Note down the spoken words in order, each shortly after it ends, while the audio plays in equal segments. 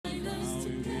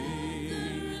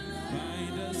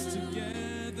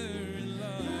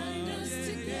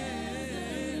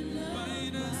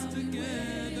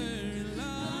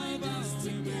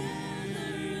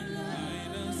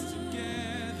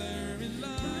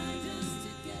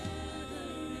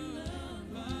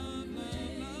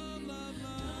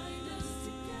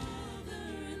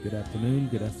Good afternoon,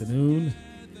 good afternoon,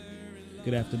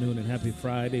 good afternoon, and happy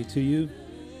Friday to you.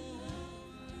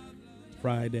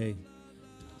 Friday,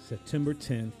 September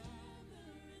 10th,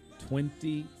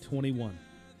 2021.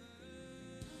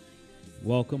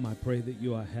 Welcome. I pray that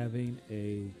you are having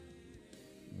a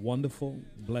wonderful,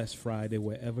 blessed Friday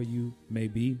wherever you may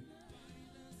be.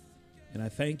 And I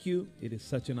thank you. It is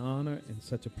such an honor and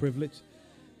such a privilege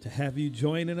to have you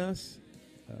joining us.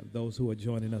 Those who are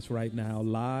joining us right now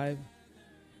live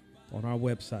on our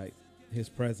website,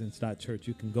 hispresence.church.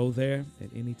 You can go there at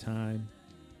any time.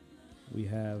 We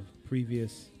have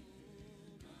previous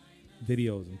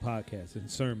videos and podcasts and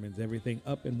sermons, everything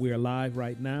up, and we are live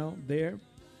right now there.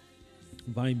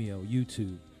 Vimeo,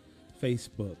 YouTube,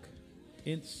 Facebook,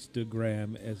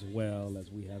 Instagram, as well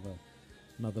as we have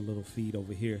another little feed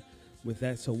over here with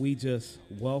that. So we just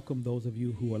welcome those of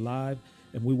you who are live,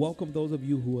 and we welcome those of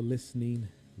you who are listening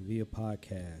via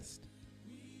podcast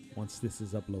once this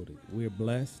is uploaded. We're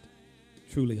blessed,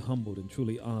 truly humbled, and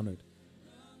truly honored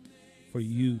for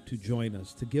you to join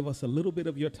us, to give us a little bit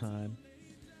of your time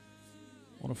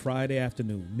on a Friday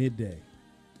afternoon, midday,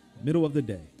 middle of the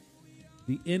day,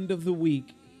 the end of the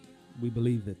week. We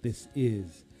believe that this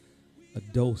is a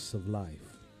dose of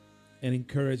life, an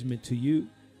encouragement to you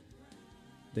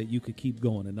that you could keep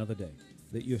going another day,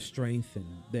 that you're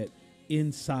strengthened, that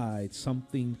inside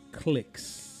something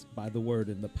clicks by the word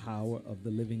and the power of the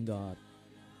living God,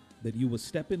 that you will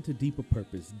step into deeper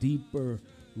purpose, deeper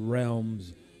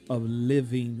realms of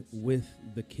living with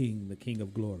the King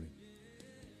of glory.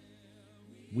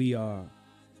 We are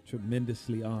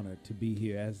tremendously honored to be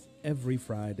here as every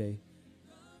Friday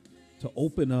to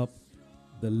open up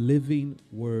the living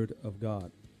word of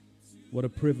God. What a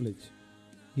privilege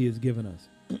he has given us.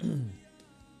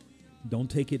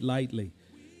 Don't take it lightly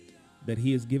that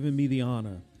he has given me the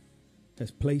honor, has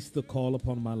placed the call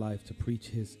upon my life to preach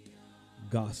his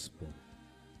gospel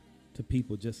to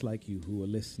people just like you who are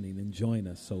listening and join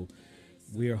us. So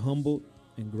we are humbled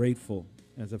and grateful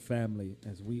as a family,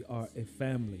 as we are a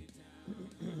family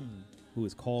who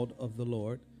is called of the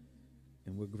Lord,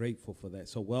 and we're grateful for that.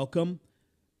 So welcome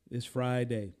this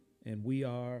Friday, and we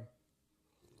are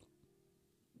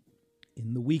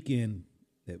in the weekend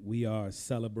that we are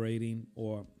celebrating,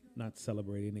 or not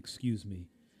celebrating, excuse me,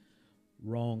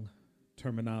 wrong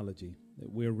terminology,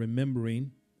 that we're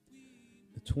remembering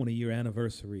the 20-year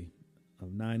anniversary of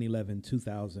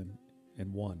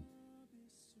 9/11/2001.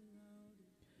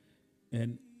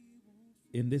 And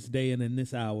in this day and in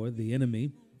this hour, the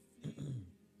enemy,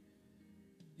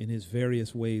 in his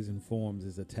various ways and forms,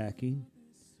 is attacking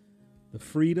the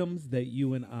freedoms that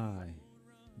you and I,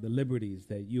 the liberties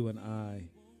that you and I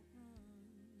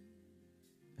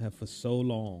have for so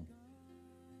long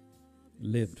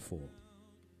lived for,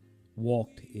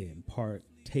 walked in,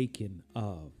 partaken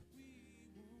of.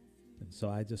 And so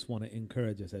I just want to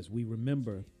encourage us as we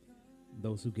remember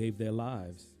those who gave their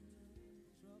lives,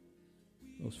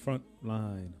 those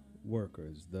frontline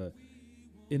workers, the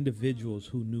individuals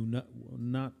who knew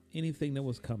not anything that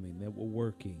was coming, that were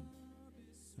working.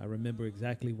 I remember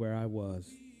exactly where I was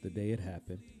the day it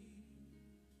happened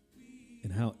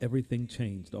and how everything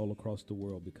changed all across the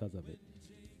world because of it.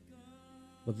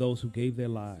 But those who gave their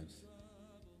lives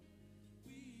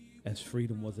as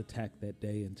freedom was attacked that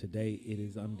day, and today it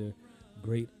is under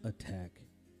great attack.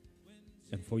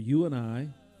 And for you and I,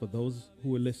 for those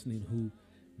who are listening who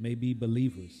may be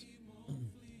believers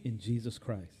in Jesus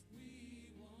Christ,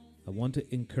 I want to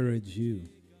encourage you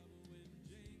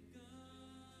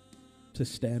to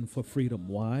stand for freedom.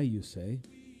 Why, you say?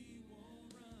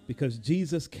 Because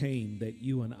Jesus came that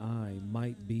you and I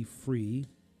might be free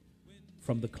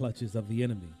from the clutches of the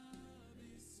enemy.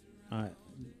 I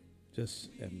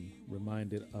just am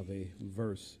reminded of a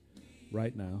verse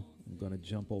right now. I'm going to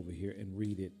jump over here and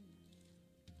read it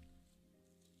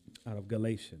out of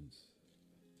Galatians.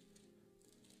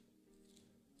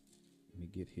 Let me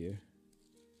get here.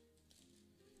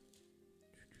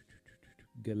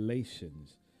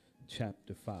 Galatians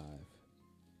chapter 5.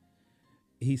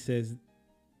 He says,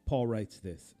 Paul writes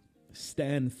this: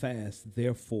 "Stand fast,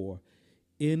 therefore,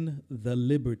 in the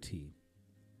liberty,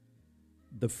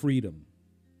 the freedom,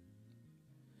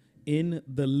 in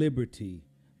the liberty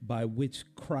by which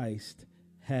Christ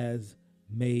has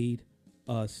made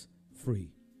us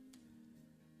free."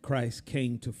 Christ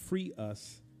came to free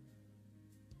us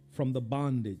from the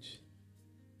bondage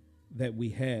that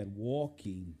we had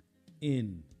walking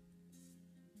in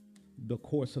the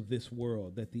course of this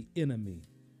world that the enemy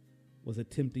was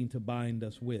attempting to bind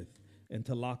us with and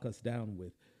to lock us down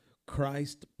with.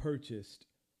 Christ purchased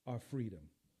our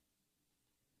freedom.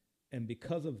 And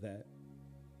because of that,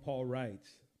 Paul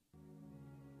writes,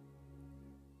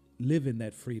 live in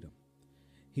that freedom.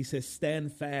 He says,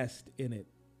 stand fast in it.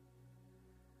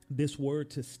 This word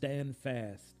to stand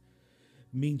fast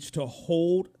means to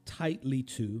hold tightly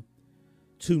to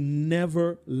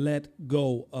never let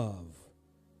go of.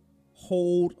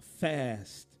 Hold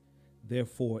fast,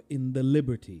 therefore, in the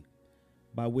liberty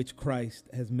by which Christ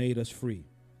has made us free.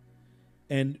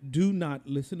 And do not,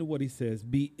 listen to what he says,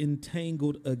 be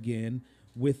entangled again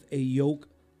with a yoke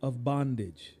of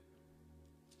bondage.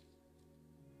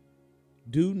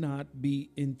 Do not be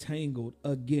entangled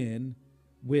again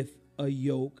with a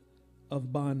yoke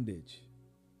of bondage.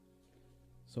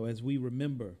 So as we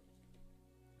remember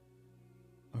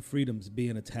our freedoms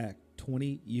being attacked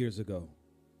 20 years ago,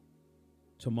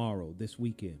 tomorrow, this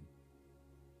weekend,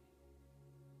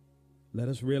 let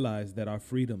us realize that our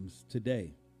freedoms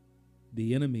today,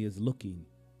 the enemy is looking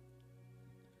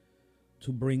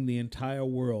to bring the entire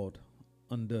world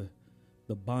under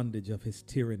the bondage of his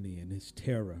tyranny and his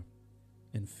terror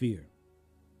and fear.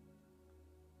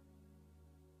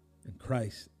 And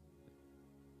Christ,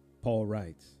 Paul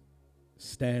writes,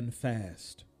 stand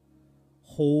fast,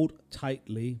 hold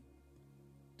tightly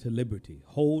to liberty,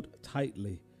 hold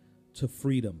tightly to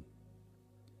freedom,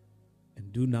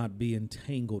 and do not be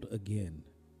entangled again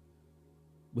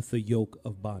with the yoke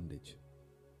of bondage.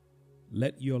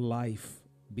 Let your life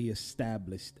be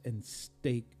established and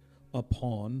staked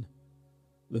upon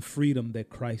the freedom that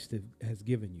Christ has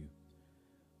given you.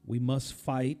 We must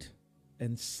fight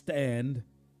and stand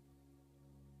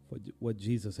for what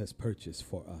Jesus has purchased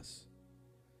for us.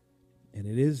 And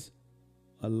it is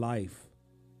a life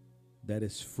that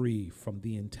is free from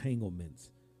the entanglements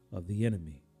of the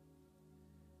enemy.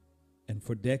 And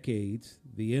for decades,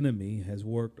 the enemy has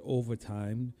worked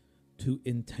overtime to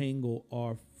entangle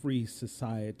our free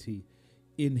society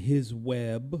in his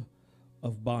web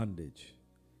of bondage,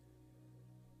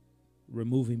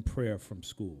 removing prayer from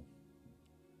school,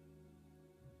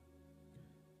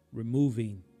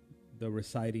 removing the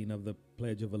reciting of the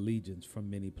Pledge of Allegiance from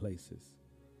many places,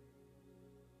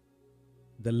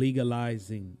 the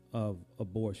legalizing of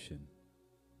abortion,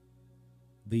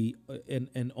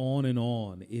 and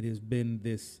on. It has been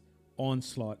this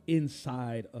onslaught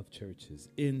inside of churches,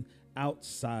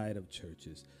 outside of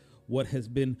churches, what has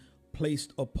been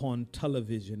placed upon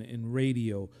television and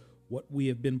radio, what we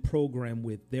have been programmed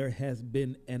with. There has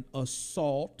been an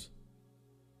assault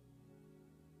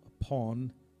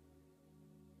upon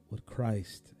what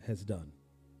Christ has done.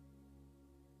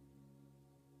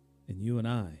 And you and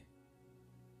I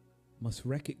must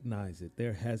recognize it.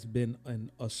 There has been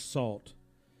an assault.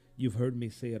 You've heard me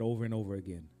say it over and over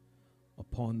again,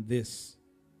 upon this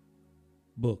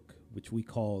book, which we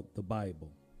call the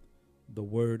Bible, the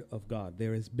Word of God.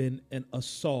 There has been an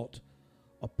assault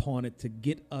upon it to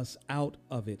get us out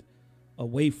of it,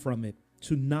 away from it,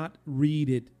 to not read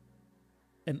it,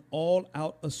 an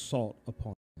all-out assault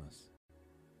upon us.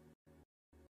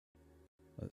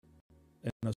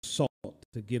 An assault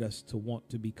to get us to want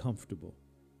to be comfortable.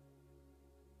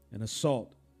 An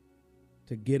assault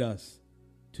to get us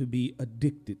to be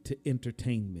addicted to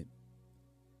entertainment.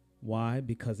 Why?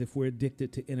 Because if we're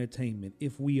addicted to entertainment,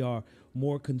 if we are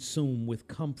more consumed with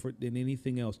comfort than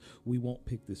anything else, we won't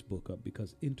pick this book up,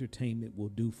 because entertainment will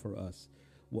do for us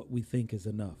what we think is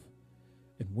enough.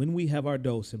 And when we have our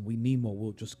dose and we need more,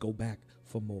 we'll just go back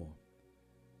for more.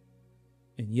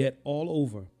 And yet all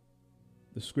over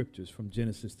the scriptures from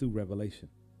Genesis through Revelation,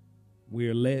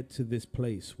 we're led to this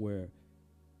place where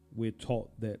we're taught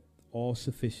that all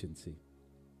sufficiency,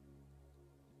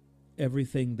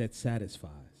 everything that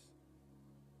satisfies,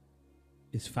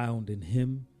 is found in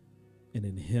him and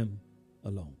in him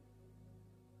alone.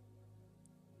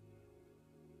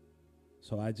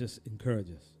 So I just encourage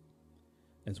us,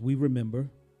 as we remember,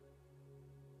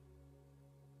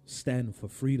 stand for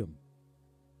freedom.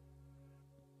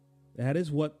 That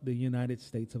is what the United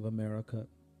States of America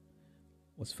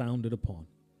was founded upon.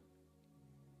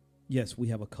 Yes, we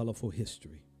have a colorful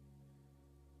history.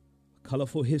 A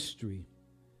colorful history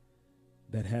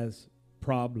that has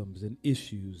problems and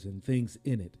issues and things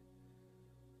in it.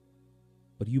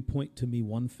 But you point to me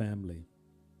one family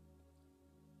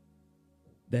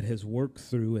that has worked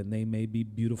through, and they may be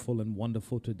beautiful and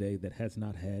wonderful today, that has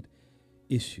not had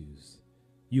issues.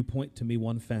 You point to me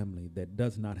one family that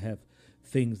does not have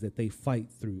things that they fight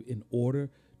through in order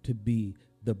to be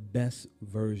the best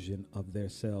version of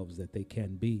themselves that they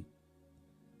can be.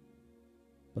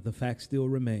 But the fact still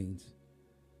remains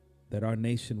that our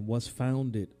nation was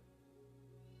founded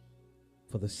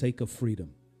for the sake of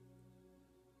freedom.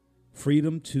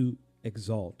 Freedom to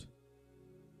exalt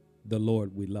the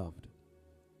Lord we loved.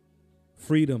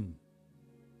 Freedom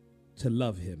to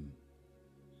love him.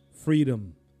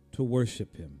 Freedom to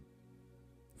worship him,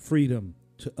 freedom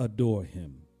to adore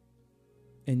him.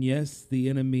 And yes, the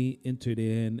enemy entered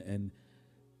in, and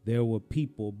there were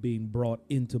people being brought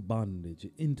into bondage,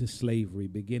 into slavery,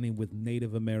 beginning with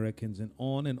Native Americans and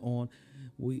on and on.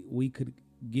 We could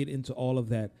get into all of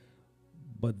that,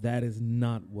 but that is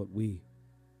not what we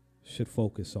should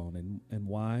focus on. And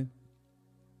why?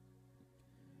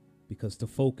 Because to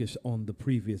focus on the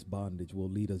previous bondage will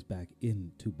lead us back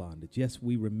into bondage. Yes,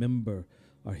 we remember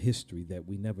our history, that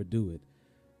we never do it,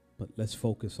 but let's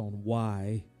focus on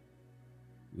why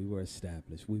we were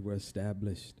established. We were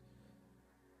established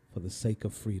for the sake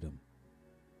of freedom,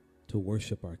 to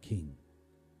worship our King,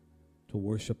 to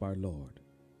worship our Lord,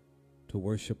 to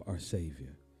worship our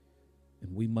Savior.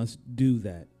 And we must do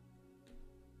that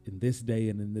in this day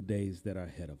and in the days that are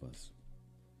ahead of us.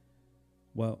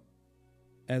 Well,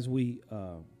 as we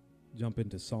jump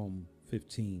into Psalm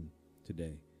 15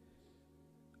 today,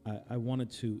 I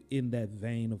wanted to, in that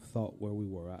vein of thought where we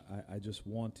were, I just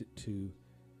wanted to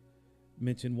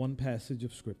mention one passage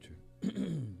of Scripture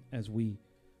as we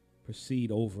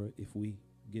proceed over, if we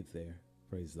get there.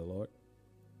 Praise the Lord.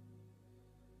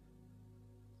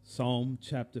 Psalm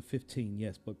chapter 15,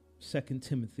 yes, but 2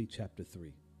 Timothy chapter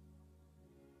 3.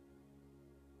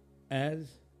 As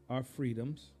our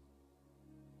freedoms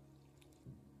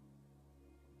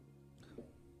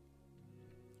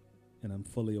and I'm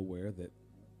fully aware that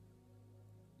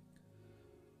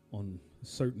on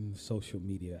certain social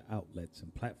media outlets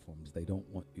and platforms, they don't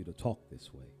want you to talk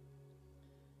this way.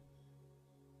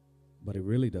 But it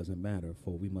really doesn't matter,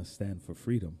 for we must stand for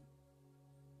freedom.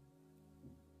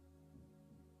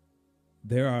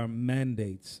 There are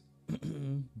mandates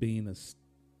being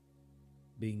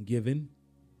given.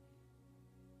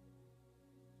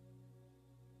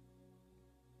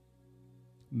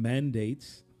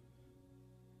 Mandates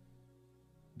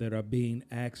that are being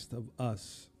asked of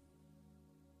us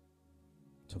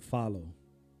to follow.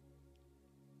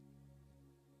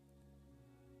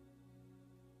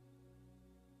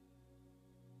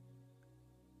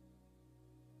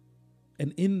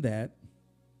 And in that,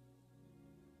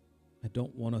 I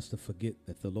don't want us to forget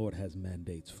that the Lord has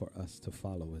mandates for us to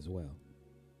follow as well.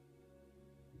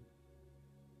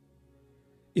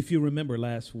 If you remember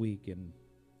last week in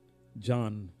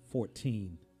John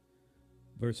 14,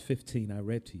 verse 15, I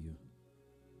read to you,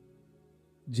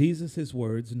 Jesus'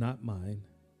 words, not mine,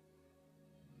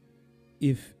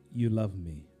 if you love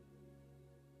me,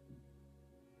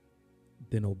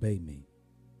 then obey me.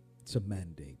 It's a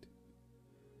mandate,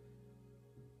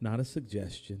 not a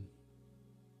suggestion,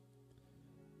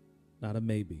 not a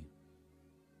maybe.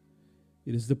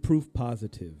 It is the proof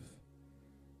positive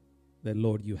that,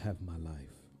 Lord, you have my life.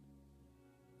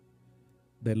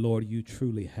 That, Lord, you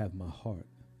truly have my heart.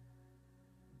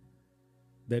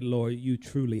 That, Lord, you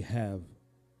truly have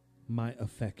my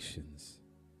affections,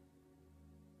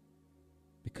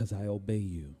 because I obey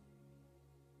you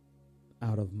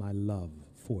out of my love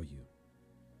for you.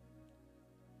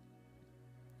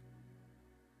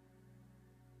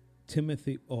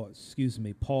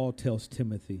 Paul tells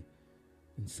Timothy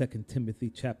in 2 Timothy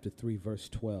chapter 3, verse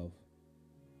 12.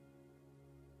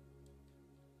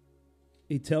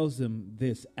 He tells him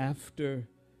this after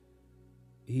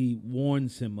he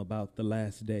warns him about the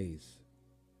last days.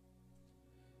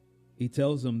 He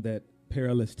tells him that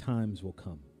perilous times will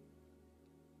come.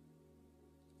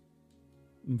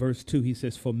 In verse 2, he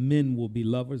says, for men will be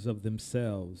lovers of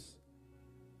themselves,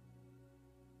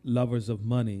 lovers of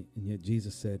money. And yet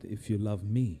Jesus said, if you love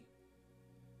me.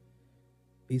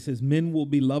 He says, men will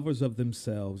be lovers of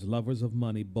themselves, lovers of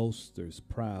money, boasters,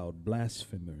 proud,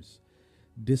 blasphemers,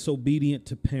 disobedient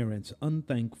to parents,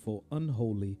 unthankful,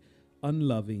 unholy,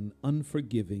 unloving,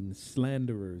 unforgiving,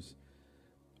 slanderers,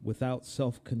 without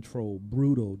self-control,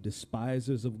 brutal,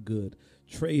 despisers of good,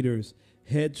 traitors,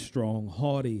 headstrong,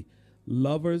 haughty,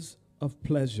 lovers of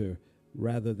pleasure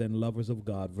rather than lovers of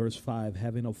God. Verse 5,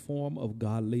 having a form of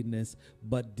godliness,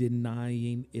 but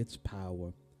denying its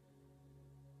power.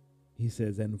 He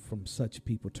says, and from such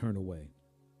people turn away.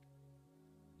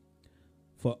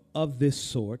 For of this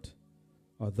sort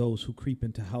are those who creep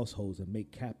into households and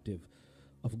make captive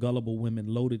of gullible women,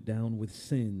 loaded down with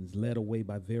sins, led away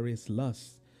by various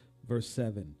lusts. Verse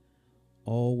 7,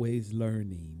 always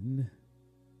learning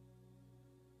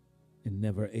and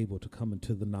never able to come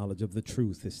into the knowledge of the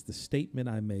truth. It's the statement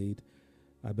I made,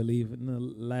 I believe, in the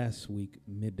last week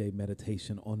midday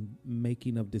meditation on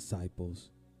making of disciples.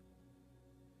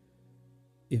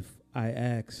 If I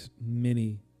ask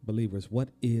many believers, what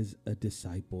is a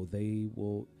disciple? They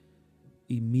will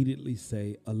immediately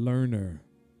say, a learner.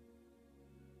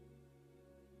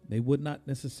 They would not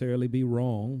necessarily be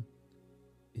wrong,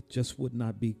 it just would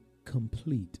not be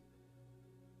complete.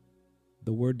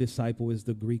 The word disciple is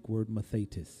the Greek word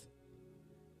mathetes,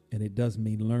 and it does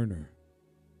mean learner.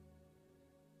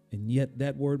 And yet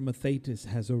that word mathetes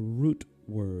has a root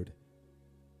word,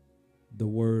 the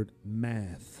word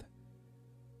math,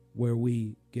 where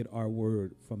we get our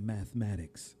word from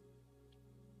mathematics.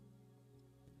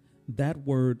 That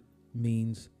word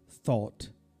means thought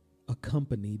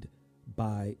accompanied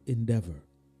by endeavor.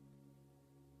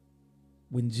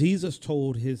 When Jesus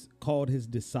called his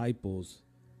disciples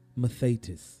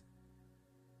mathetes,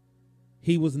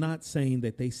 he was not saying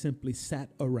that they simply sat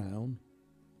around,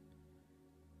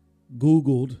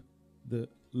 Googled the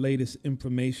latest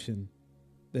information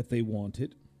that they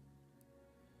wanted,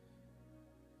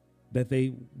 that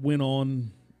they went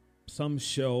on some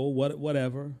show,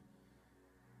 whatever,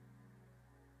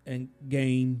 and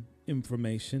gained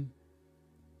information.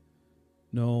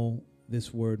 No,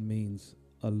 this word means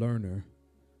a learner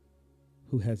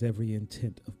who has every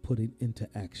intent of putting into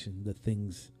action the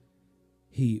things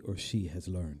he or she has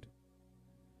learned.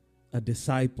 A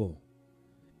disciple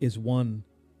is one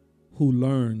who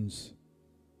learns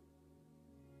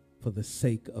for the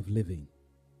sake of living.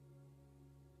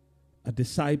 A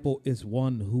disciple is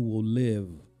one who will live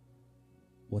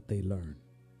what they learn.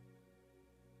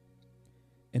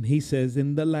 And he says,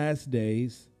 in the last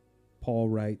days, Paul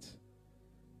writes,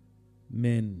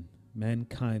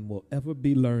 mankind will ever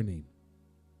be learning,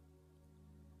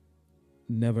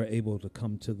 never able to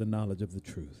come to the knowledge of the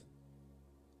truth.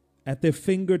 At their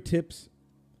fingertips,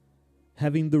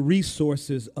 having the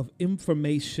resources of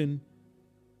information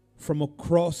from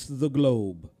across the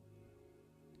globe.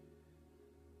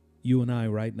 You and I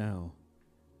right now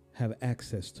have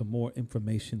access to more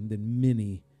information than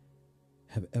many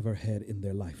have ever had in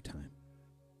their lifetime.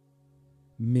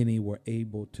 Many were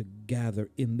able to gather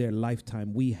in their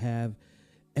lifetime. We have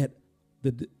at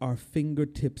our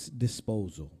fingertips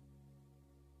disposal.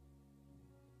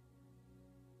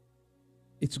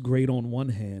 It's great on one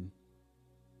hand,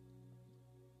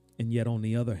 and yet on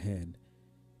the other hand,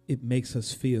 it makes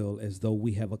us feel as though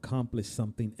we have accomplished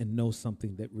something and know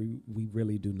something that we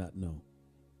really do not know.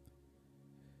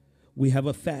 We have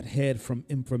a fat head from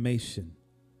information,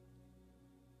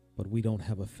 but we don't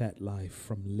have a fat life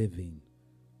from living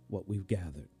what we've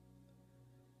gathered.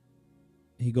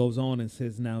 He goes on and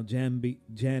says, now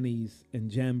Jannes and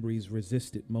Jambres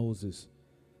resisted Moses.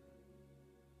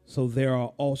 So these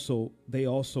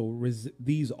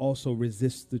also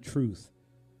resist the truth,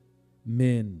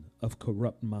 men of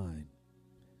corrupt mind.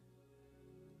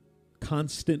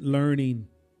 Constant learning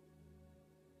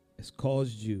has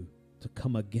caused you to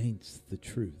come against the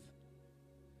truth.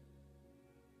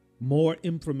 More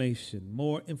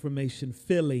information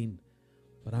filling,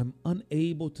 but I'm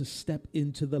unable to step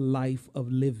into the life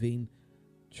of living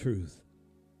truth.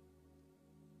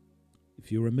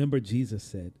 If you remember, Jesus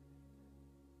said,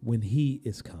 when he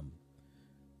is come,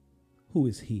 who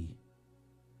is he?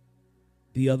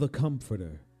 The other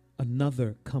comforter,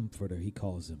 another comforter, he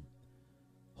calls him,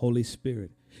 Holy Spirit.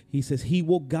 He says he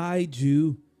will guide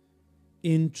you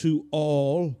into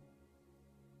all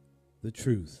the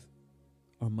truth.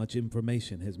 Our much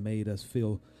information has made us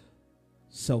feel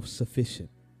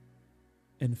self-sufficient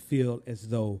and feel as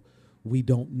though we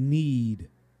don't need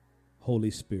Holy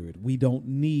Spirit. We don't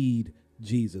need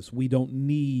Jesus. We don't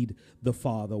need the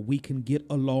Father. We can get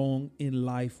along in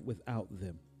life without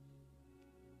them.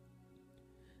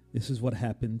 This is what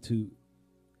happened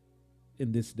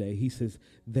in this day. He says,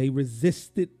 they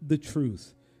resisted the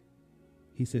truth.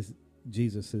 He says,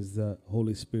 Jesus says, the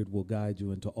Holy Spirit will guide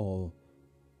you into all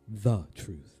the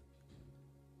truth.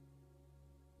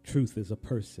 Truth is a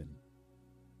person.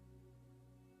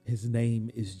 His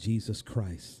name is Jesus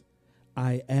Christ.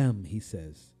 I am, he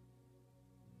says.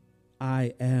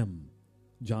 I am,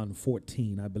 John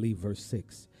 14, I believe, verse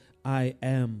 6. I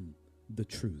am the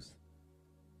truth.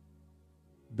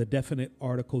 The definite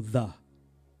article, the,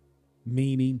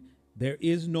 meaning there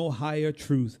is no higher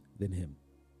truth than him.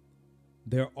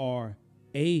 There are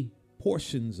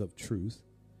portions of truth.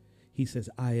 He says,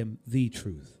 I am the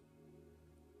truth.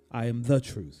 I am the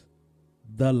truth,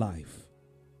 the life,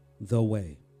 the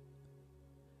way.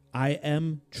 I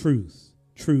am truth.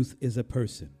 Truth is a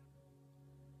person.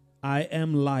 I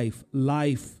am life.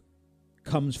 Life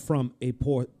comes from a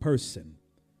person.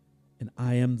 And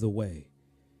I am the way.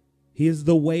 He is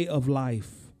the way of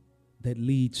life that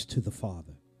leads to the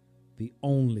Father, the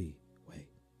only way.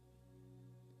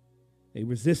 They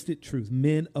resisted truth.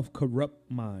 Men of corrupt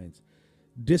minds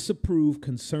disapprove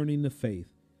concerning the faith.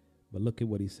 But look at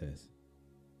what he says.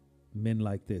 Men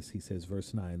like this, he says,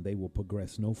 verse 9, they will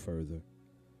progress no further,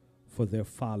 for their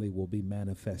folly will be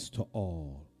manifest to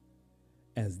all,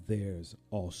 as theirs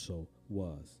also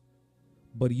was.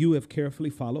 But you have carefully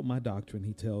followed my doctrine,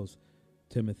 he tells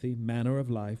Timothy, manner of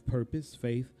life, purpose,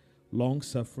 faith,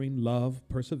 long-suffering, love,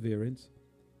 perseverance.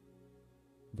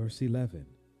 Verse 11.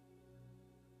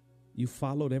 You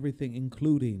followed everything,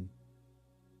 including,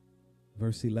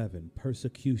 verse 11,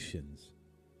 persecutions,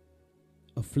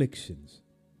 afflictions,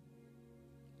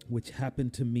 which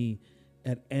happened to me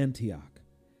at Antioch,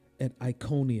 at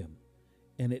Iconium,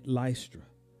 and at Lystra.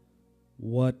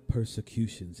 What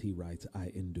persecutions, he writes,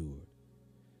 I endured.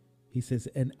 He says,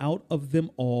 and out of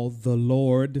them all the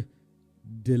Lord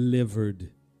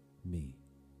delivered me.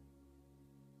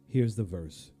 Here's the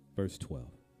verse, verse 12.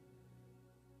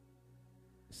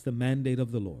 It's the mandate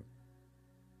of the Lord,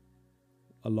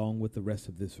 along with the rest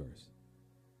of this verse.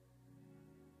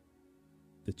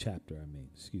 The chapter,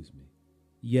 excuse me.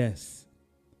 Yes,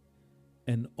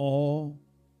 and all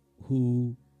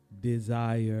who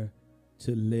desire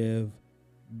to live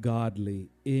godly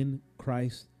in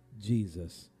Christ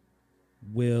Jesus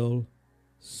will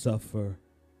suffer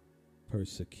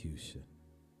persecution.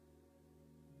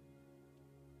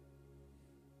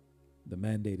 The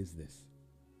mandate is this.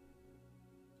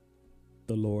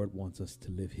 The Lord wants us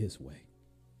to live his way.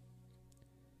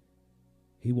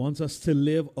 He wants us to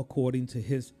live according to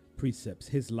his precepts,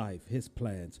 his life, his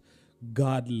plans,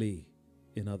 godly,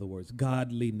 in other words,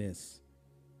 godliness.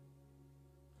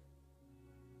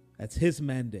 That's his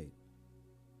mandate.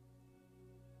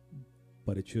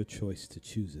 But it's your choice to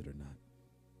choose it or not.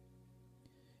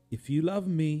 If you love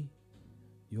me,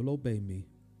 you'll obey me.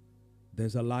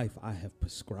 There's a life I have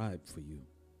prescribed for you.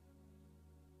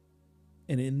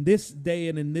 And in this day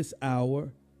and in this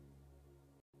hour,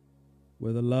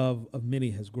 where the love of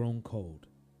many has grown cold,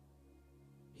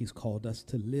 he's called us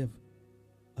to live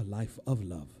a life of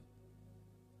love.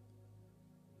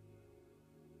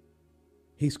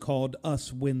 He's called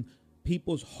us, when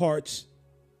people's hearts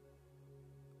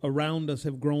around us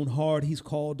have grown hard, he's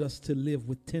called us to live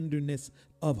with tenderness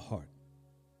of heart.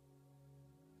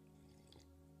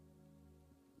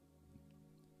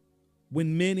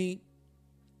 When many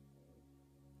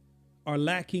are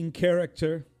lacking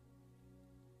character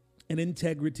and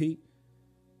integrity,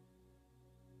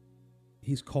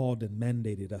 he's called and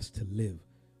mandated us to live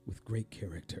with great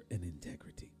character and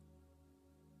integrity.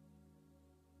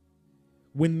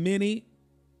 When many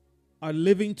are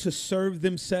living to serve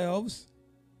themselves,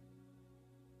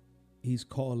 he's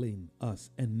calling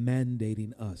us and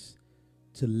mandating us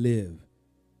to live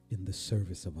in the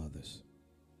service of others.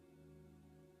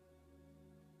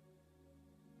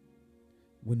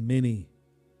 When many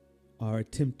are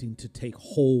attempting to take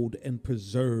hold and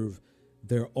preserve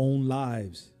their own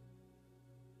lives,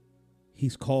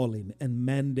 he's calling and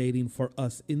mandating for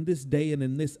us in this day and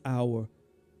in this hour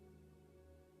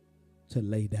to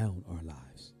lay down our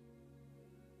lives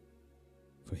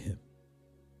for him.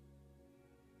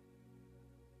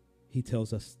 He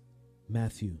tells us,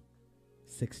 Matthew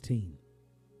 16,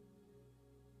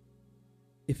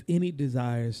 if any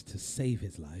desires to save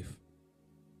his life,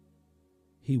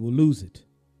 he will lose it.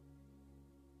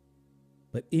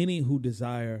 But any who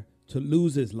desire to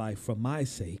lose his life for my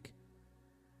sake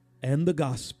and the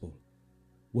gospel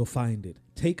will find it.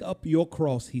 Take up your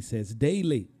cross, he says,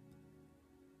 daily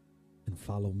and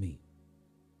follow me.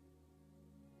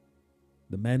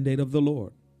 The mandate of the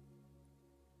Lord,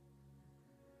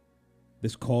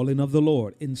 this calling of the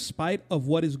Lord, in spite of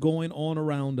what is going on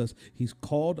around us, he's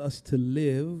called us to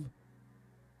live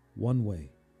one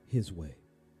way, his way,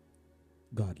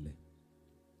 godly,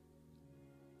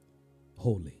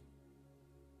 holy,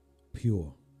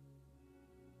 pure,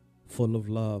 full of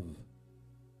love,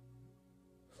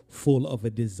 full of a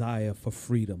desire for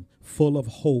freedom, full of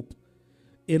hope.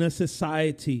 In a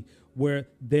society where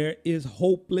there is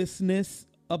hopelessness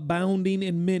abounding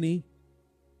in many,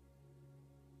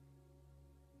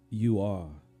 you are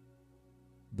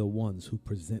the ones who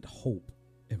present hope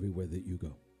everywhere that you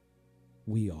go.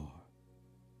 We are.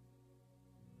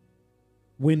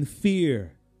 When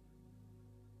fear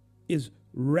is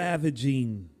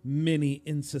ravaging many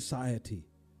in society,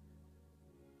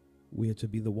 we are to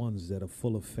be the ones that are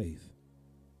full of faith.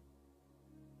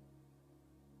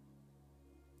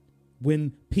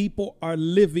 When people are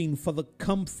living for the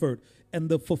comfort and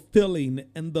the fulfilling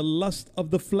and the lust of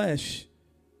the flesh,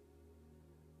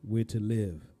 we're to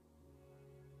live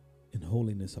in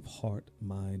holiness of heart,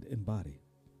 mind, and body,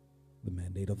 the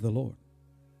mandate of the Lord.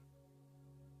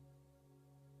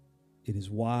 It is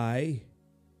why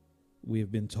we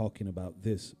have been talking about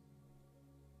this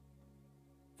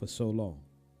for so long.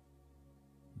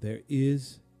 There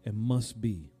is and must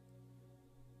be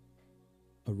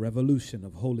a a revolution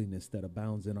of holiness that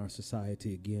abounds in our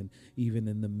society again, even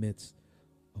in the midst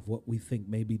of what we think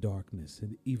may be darkness,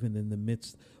 and even in the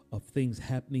midst of things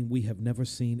happening we have never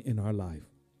seen in our life.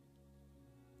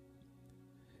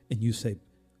 And you say,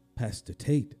 Pastor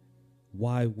Tate,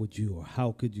 why would you or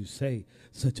how could you say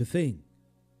such a thing?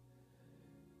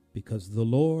 Because the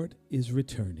Lord is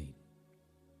returning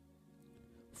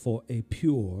for a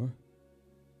pure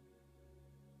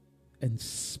and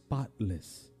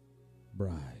spotless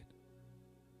bride.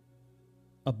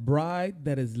 A bride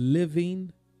that is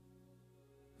living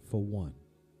for one,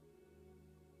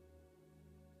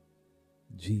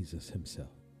 Jesus himself.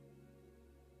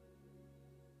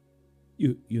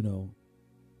 You know,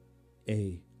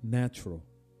 a natural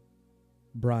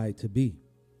bride to be,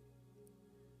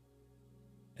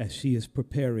 as she is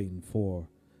preparing for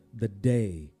the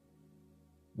day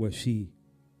where she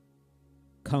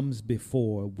comes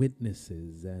before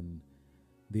witnesses and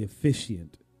the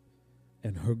officiant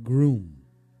and her groom,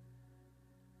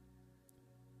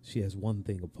 she has one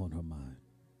thing upon her mind: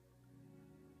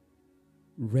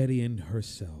 readying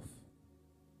herself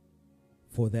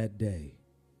for that day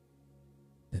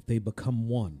that they become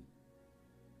one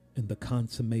in the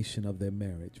consummation of their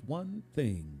marriage. One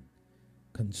thing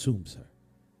consumes her.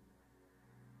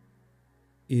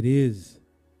 It is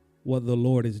what the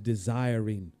Lord is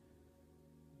desiring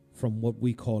from what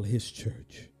we call his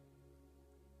church,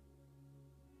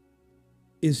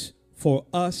 is for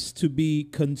us to be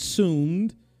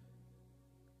consumed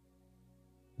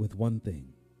with one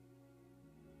thing: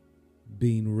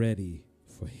 being ready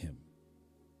for him.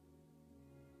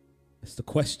 It's the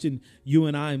question you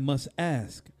and I must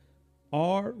ask.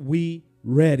 Are we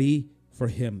ready for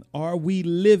him? Are we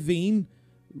living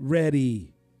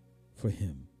ready for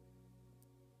him?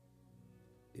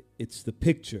 It's the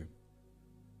picture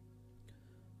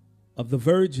of the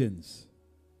virgins,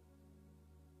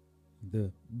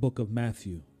 the book of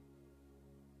Matthew,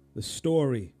 the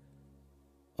story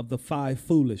of the 5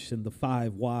 foolish and the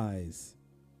 5 wise.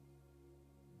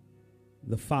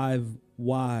 The 5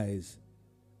 wise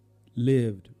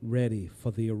lived ready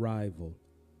for the arrival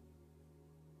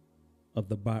of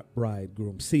the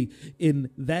bridegroom. See, in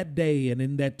that day and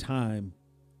in that time,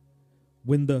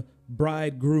 when the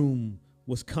bridegroom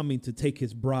was coming to take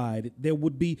his bride, there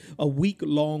would be a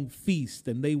week-long feast,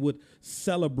 and they would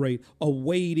celebrate,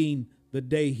 awaiting the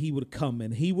day he would come.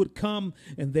 And he would come,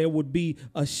 and there would be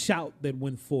a shout that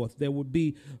went forth. There would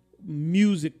be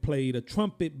music played, a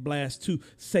trumpet blast to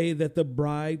say that the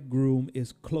bridegroom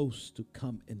is close to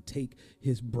come and take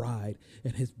his bride.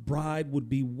 And his bride would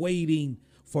be waiting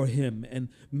for him and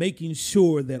making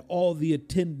sure that all the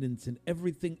attendants and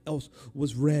everything else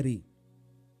was ready.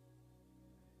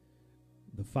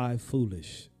 The 5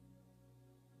 foolish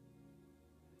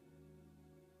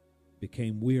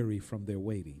became weary from their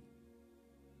waiting.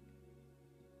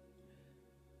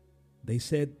 They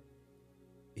said,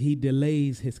 he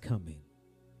delays his coming.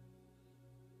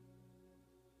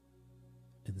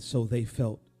 And so they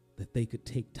felt that they could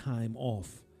take time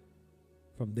off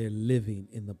from their living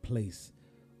in the place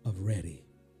of ready.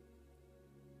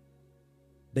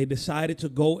 They decided to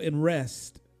go and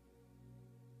rest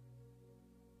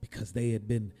because they had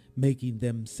been making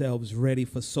themselves ready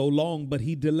for so long, but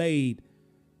he delayed.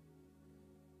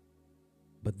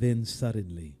 But then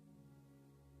suddenly,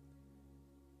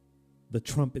 the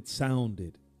trumpet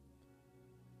sounded,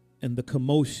 and the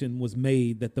commotion was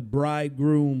made that the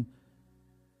bridegroom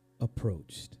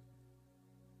approached.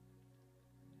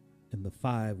 And the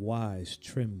 5 wise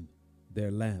trimmed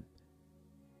their lamp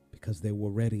because they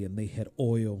were ready and they had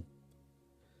oil,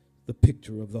 the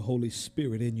picture of the Holy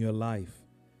Spirit in your life,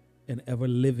 and ever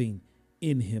living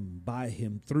in him, by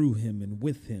him, through him, and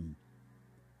with him,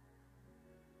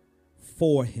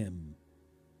 for him.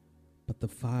 But the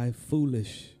 5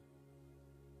 foolish,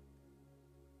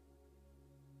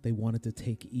 they wanted to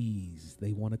take ease.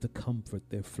 They wanted to comfort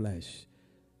their flesh.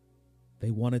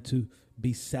 They wanted to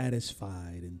be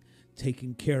satisfied and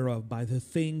taken care of by the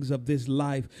things of this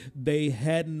life. They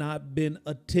had not been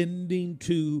attending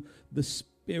to the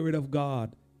Spirit of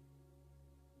God.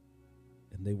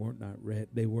 And they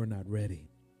were not ready.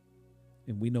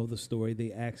 And we know the story.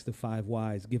 They asked the 5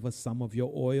 wise, give us some of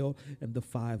your oil. And the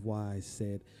 5 wise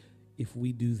said, if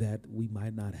we do that, we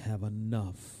might not have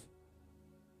enough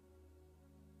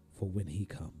for when he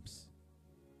comes.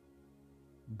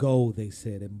 Go, they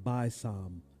said, and buy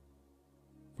some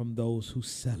from those who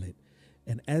sell it.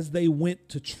 And as they went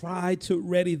to try to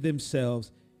ready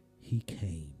themselves, he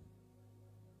came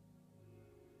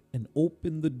and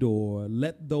opened the door,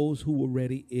 let those who were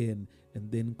ready in,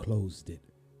 and then closed it.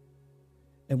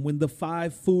 And when the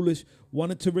 5 foolish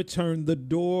wanted to return, the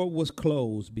door was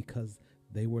closed because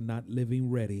they were not living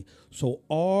ready. So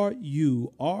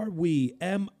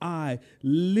am I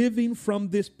living from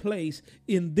this place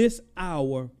in this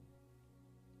hour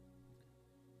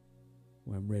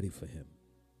where I'm ready for him?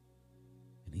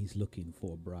 And he's looking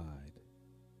for a bride,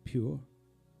 pure,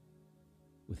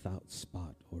 without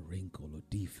spot or wrinkle or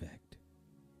defect.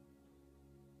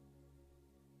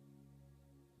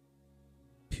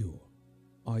 Pure.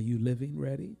 Are you living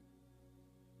ready?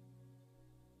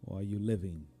 Or are you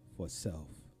living for self?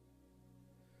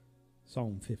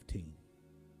 Psalm 15.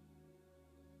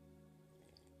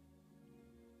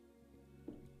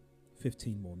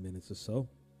 15 more minutes or so.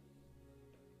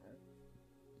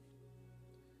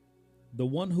 The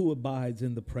one who abides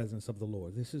in the presence of the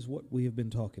Lord. This is what we have been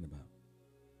talking about.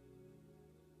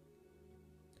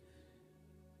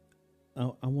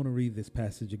 I want to read this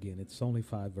passage again. It's only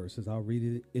 5 verses. I'll read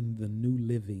it in the New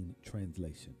Living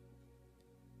Translation.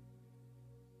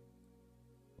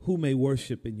 Who may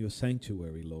worship in your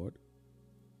sanctuary, Lord?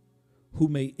 Who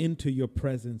may enter your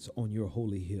presence on your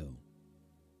holy hill?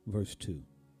 Verse 2.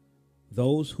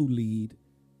 Those who lead,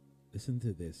 listen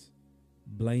to this,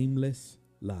 blameless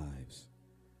lives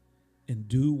and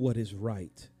do what is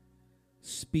right,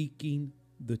 speaking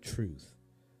the truth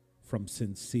from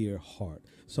sincere heart.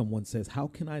 Someone says, how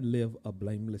can I live a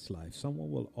blameless life?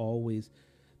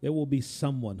 There will be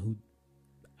someone who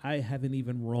I haven't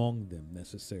even wronged them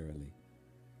necessarily,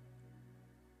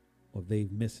 or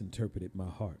they've misinterpreted my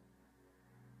heart.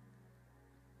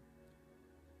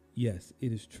 Yes,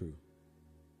 it is true.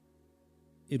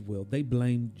 It will. They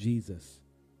blamed Jesus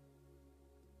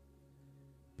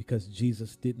because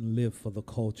Jesus didn't live for the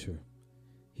culture.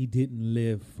 He didn't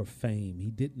live for fame. He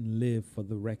didn't live for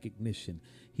the recognition.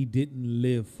 He didn't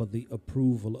live for the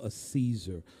approval of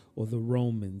Caesar or the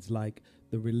Romans like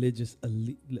the religious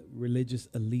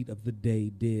elite of the day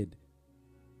did.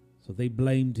 So they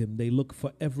blamed him. They looked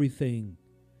for everything.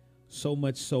 So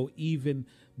much so, even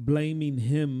blaming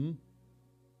him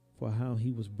for how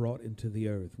he was brought into the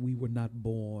earth. We were not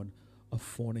born of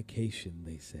fornication,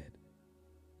 they said.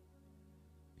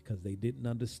 Because they didn't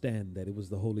understand that it was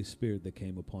the Holy Spirit that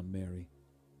came upon Mary.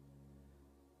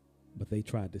 But they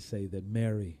tried to say that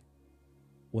Mary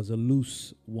was a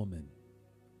loose woman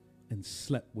and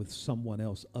slept with someone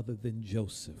else other than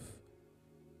Joseph,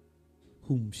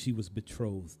 whom she was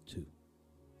betrothed to.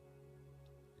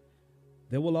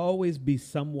 There will always be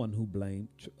someone who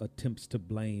attempts to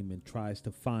blame and tries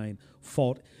to find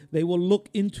fault. They will look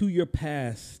into your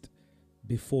past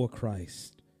before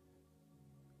Christ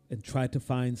and try to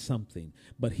find something.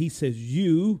 But he says,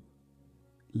 you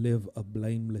live a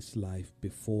blameless life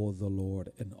before the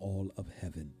Lord and all of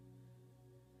heaven.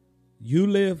 You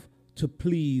live to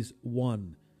please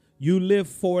one. You live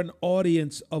for an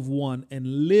audience of one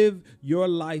and live your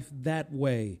life that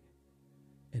way.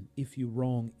 And if you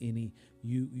wrong any,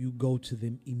 you go to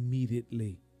them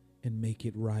immediately and make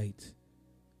it right.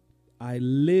 I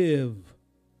live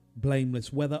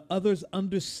blameless, whether others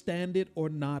understand it or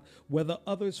not, whether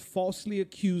others falsely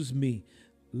accuse me,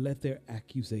 let their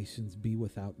accusations be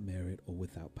without merit or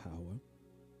without power.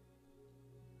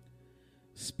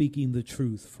 Speaking the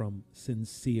truth from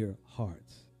sincere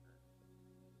hearts.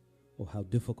 Oh, how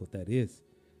difficult that is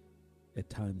at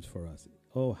times for us.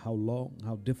 Oh,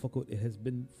 how difficult it has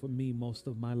been for me most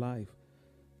of my life.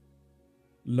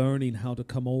 Learning how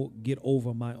to get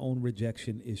over my own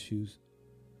rejection issues,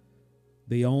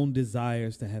 the own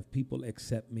desires to have people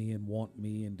accept me and want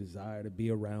me and desire to be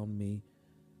around me,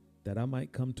 that I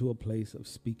might come to a place of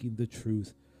speaking the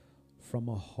truth from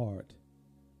a heart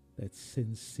that's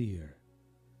sincere.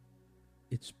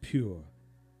 It's pure.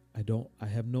 I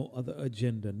have no other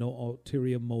agenda, no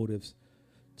ulterior motives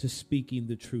to speaking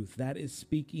the truth. That is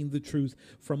speaking the truth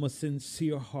from a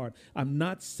sincere heart. I'm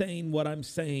not saying what I'm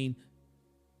saying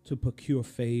to procure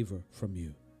favor from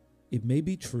you. It may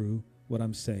be true what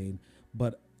I'm saying,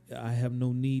 but I have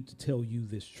no need to tell you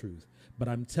this truth. But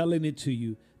I'm telling it to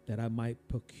you that I might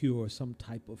procure some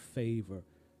type of favor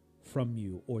from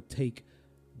you, or take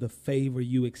the favor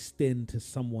you extend to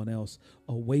someone else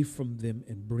away from them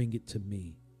and bring it to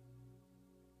me.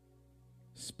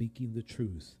 Speaking the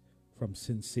truth from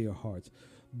sincere hearts.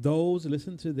 Those,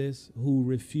 listen to this, who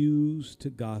refuse to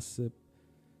gossip.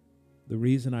 The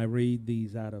reason I read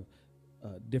these out of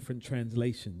different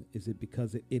translations is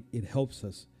because it helps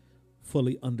us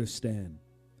fully understand.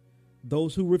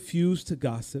 Those who refuse to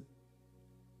gossip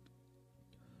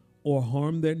or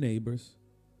harm their neighbors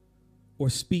or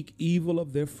speak evil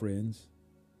of their friends,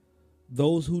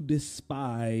 those who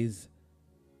despise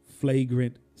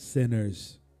flagrant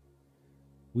sinners.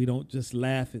 We don't just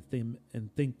laugh at them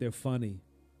and think they're funny.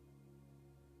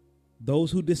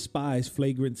 Those who despise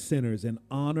flagrant sinners and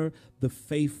honor the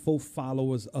faithful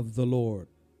followers of the Lord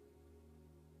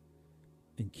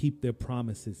and keep their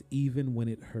promises even when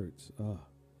it hurts.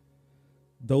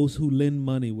 Those who lend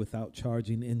money without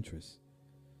charging interest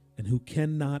and who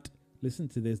cannot, listen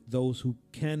to this, those who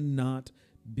cannot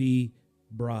be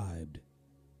bribed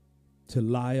to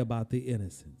lie about the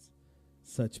innocents,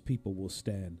 such people will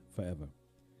stand forever.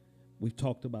 We've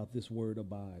talked about this word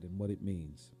abide and what it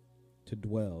means. To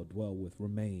dwell with,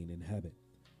 remain, inhabit.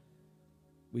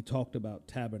 We talked about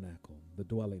tabernacle, the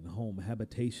dwelling, home,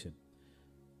 habitation.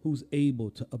 Who's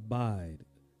able to abide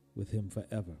with him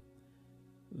forever?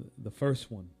 The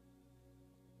first one,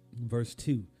 verse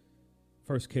 2,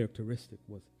 first characteristic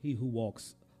was he who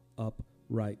walks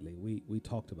uprightly. We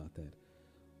talked about that.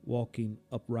 Walking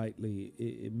uprightly,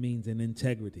 it means in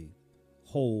integrity,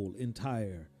 whole,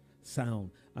 entire,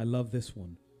 sound. I love this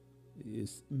one. It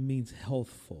means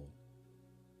healthful,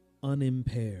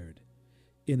 unimpaired,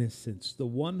 innocence. The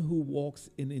one who walks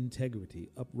in integrity,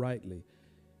 uprightly,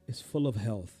 is full of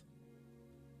health.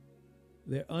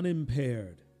 They're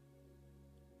unimpaired.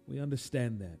 We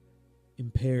understand that.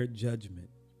 Impaired judgment.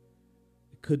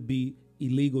 It could be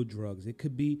illegal drugs. It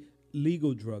could be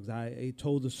legal drugs. I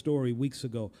told a story weeks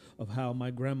ago of how my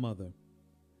grandmother,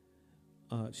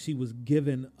 she was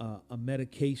given a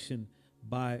medication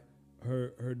by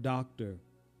her doctor.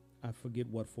 I forget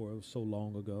what for. It was so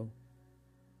long ago.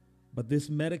 But this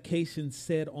medication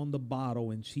said on the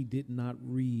bottle, and she did not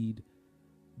read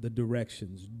the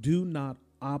directions. Do not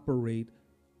operate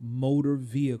motorized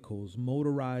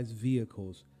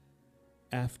vehicles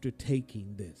after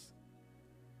taking this.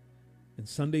 And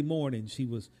Sunday morning, she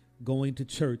was going to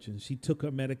church and she took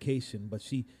her medication, but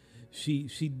she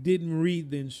didn't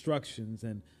read the instructions.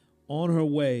 And on her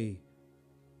way,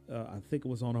 I think it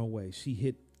was on her way, she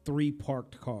hit 3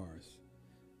 parked cars.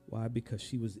 Why? Because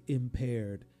she was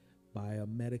impaired by a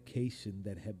medication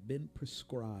that had been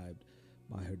prescribed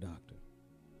by her doctor.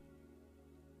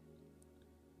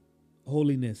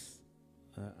 Holiness,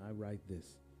 I write this,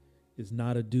 is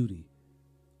not a duty,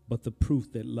 but the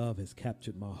proof that love has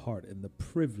captured my heart, and the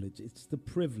privilege, it's the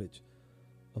privilege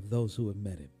of those who have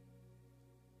met him.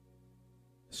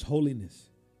 It's holiness.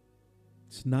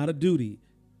 It's not a duty.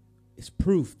 It's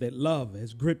proof that love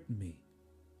has gripped me.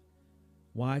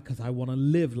 Why? Because I want to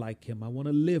live like him. I want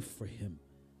to live for him.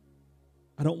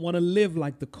 I don't want to live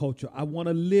like the culture. I want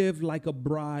to live like a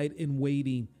bride in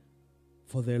waiting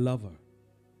for their lover.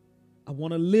 I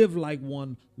want to live like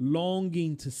one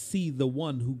longing to see the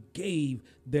one who gave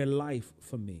their life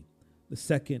for me. The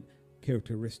second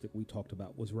characteristic we talked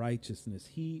about was righteousness.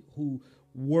 He who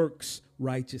works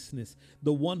righteousness,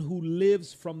 the one who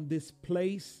lives from this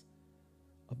place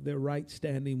of their right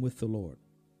standing with the Lord,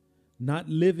 not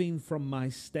living from my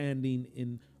standing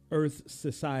in earth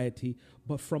society,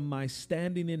 but from my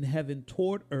standing in heaven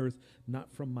toward earth,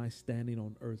 not from my standing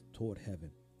on earth toward heaven.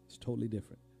 It's totally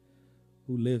different.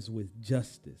 Who lives with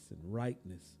justice and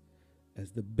rightness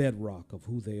as the bedrock of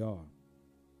who they are.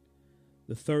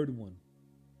 The third one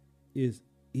is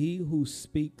he who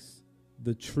speaks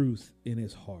the truth in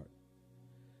his heart.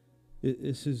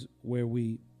 This is where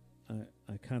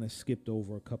I kind of skipped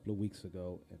over a couple of weeks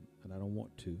ago, and I don't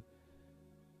want to.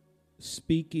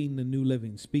 Speaking the new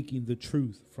living, speaking the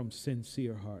truth from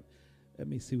sincere heart. Let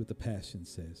me see what the Passion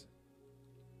says.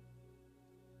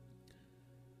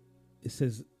 It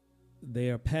says,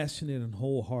 they are passionate and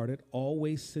wholehearted,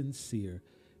 always sincere,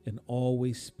 and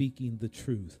always speaking the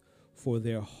truth, for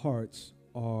their hearts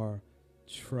are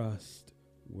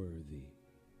trustworthy.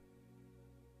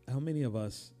 How many of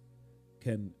us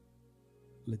can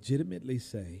legitimately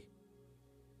say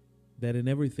that in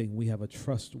everything we have a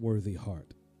trustworthy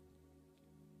heart?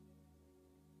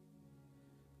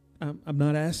 I'm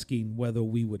not asking whether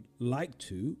we would like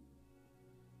to,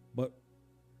 but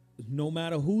no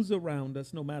matter who's around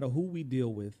us, no matter who we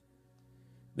deal with,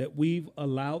 that we've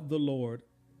allowed the Lord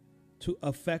to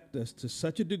affect us to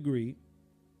such a degree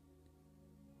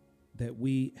that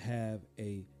we have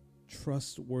a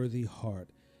trustworthy heart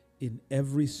in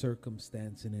every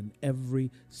circumstance and in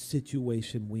every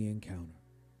situation we encounter.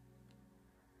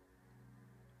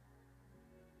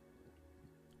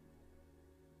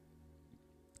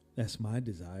 That's my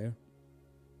desire.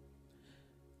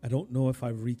 I don't know if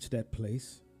I've reached that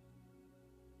place,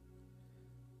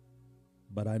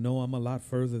 but I know I'm a lot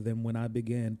further than when I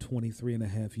began 23 and a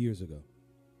half years ago.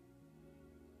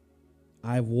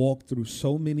 I've walked through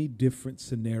so many different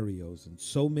scenarios and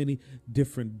so many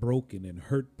different broken and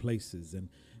hurt places and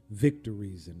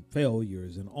victories and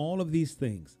failures and all of these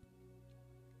things.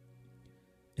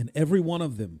 And every one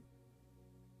of them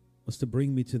was to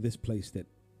bring me to this place that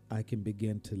I can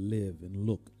begin to live and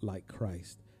look like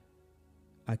Christ.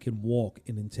 I can walk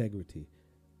in integrity,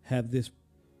 have this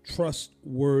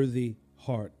trustworthy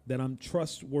heart, that I'm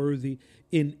trustworthy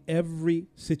in every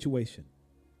situation,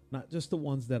 not just the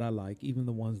ones that I like, even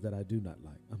the ones that I do not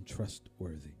like. I'm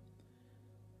trustworthy.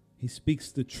 He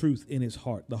speaks the truth in his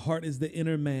heart. The heart is the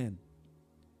inner man.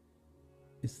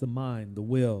 It's the mind, the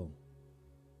will,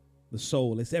 the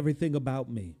soul. It's everything about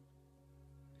me.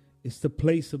 It's the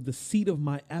place of the seat of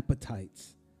my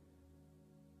appetites.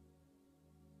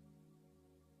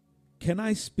 Can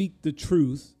I speak the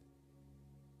truth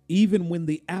even when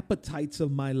the appetites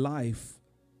of my life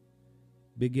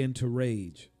begin to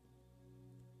rage?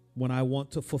 When I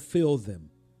want to fulfill them,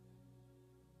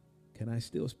 can I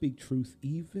still speak truth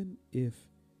even if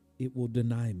it will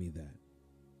deny me that?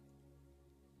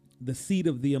 The seat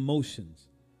of the emotions,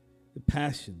 the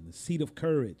passion, the seat of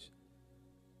courage.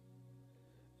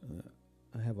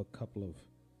 I have a couple of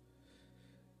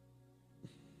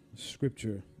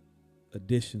scripture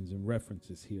additions and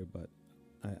references here, but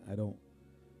I don't.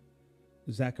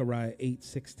 Zechariah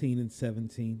 8:16 and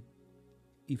 17,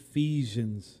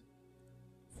 Ephesians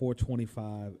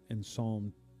 4:25, and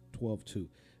Psalm 12:2.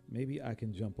 Maybe I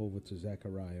can jump over to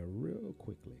Zechariah real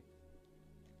quickly.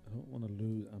 I don't want to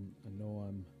lose. I know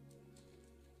I'm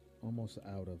almost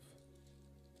out of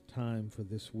time for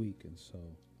this week, and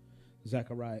so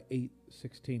Zechariah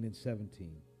 8:16 and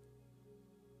 17.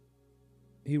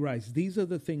 He writes, "These are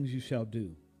the things you shall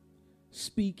do.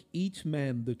 Speak each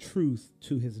man the truth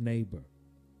to his neighbor.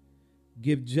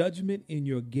 Give judgment in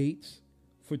your gates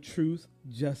for truth,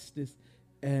 justice,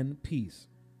 and peace.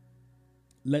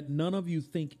 Let none of you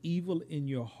think evil in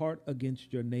your heart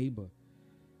against your neighbor,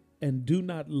 and do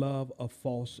not love a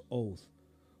false oath,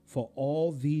 for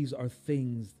all these are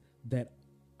things that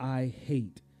I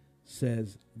hate,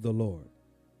 says the Lord."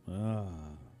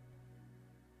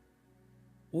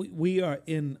 We are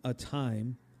in a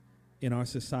time in our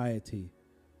society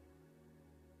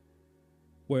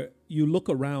where you look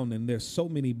around and there's so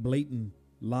many blatant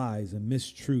lies and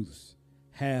mistruths,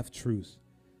 half-truths.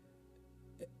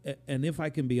 And if I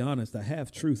can be honest, a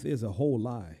half-truth is a whole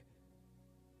lie.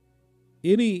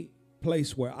 Any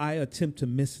place where I attempt to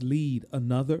mislead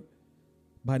another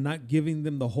by not giving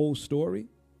them the whole story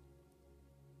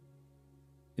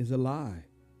is a lie,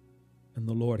 and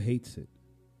the Lord hates it.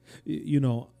 You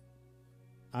know,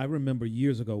 I remember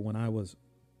years ago when I was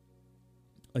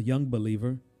a young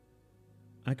believer,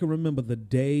 I can remember the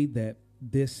day that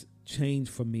this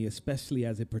changed for me, especially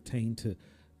as it pertained to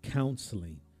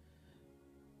counseling.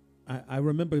 I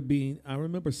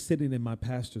remember sitting in my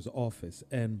pastor's office,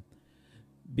 and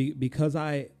because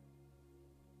I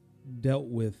dealt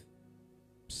with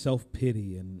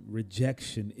self-pity and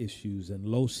rejection issues and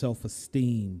low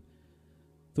self-esteem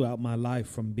throughout my life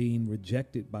from being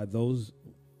rejected by those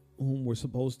whom were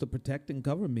supposed to protect and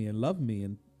cover me and love me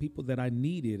and people that I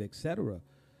needed, etc.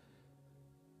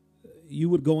 You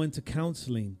would go into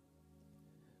counseling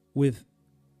with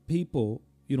people,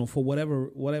 you know, for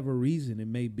whatever reason it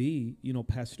may be, you know,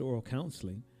 pastoral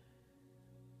counseling.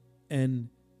 And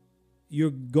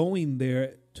you're going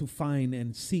there to find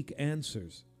and seek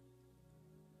answers.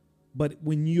 But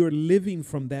when you're living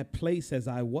from that place as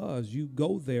I was, you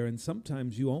go there and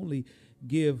sometimes you only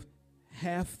give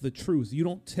half the truth. You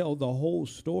don't tell the whole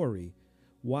story.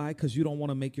 Why? Because you don't want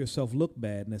to make yourself look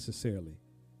bad necessarily.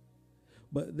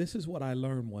 But this is what I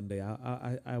learned one day.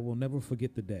 I will never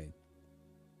forget the day.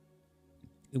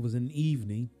 It was an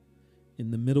evening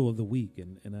in the middle of the week,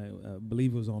 and I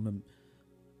believe it was on a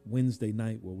Wednesday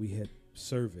night where we had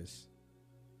service.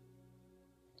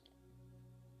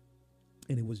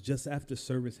 And it was just after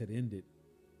service had ended.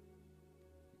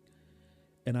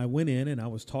 And I went in and I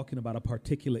was talking about a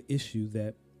particular issue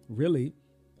that really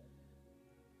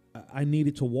I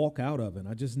needed to walk out of, and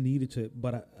I just needed to,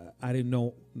 but I didn't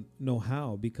know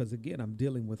how, because again, I'm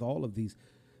dealing with all of these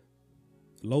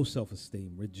low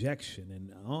self-esteem, rejection,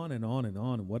 and on and on and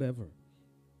on and whatever.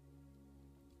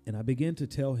 And I began to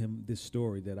tell him this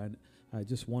story that I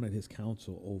just wanted his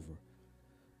counsel over,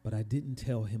 but I didn't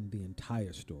tell him the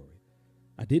entire story.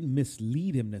 I didn't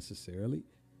mislead him necessarily,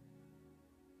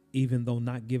 even though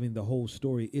not giving the whole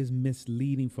story is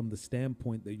misleading from the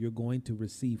standpoint that you're going to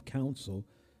receive counsel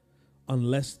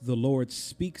unless the Lord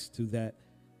speaks to that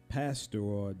pastor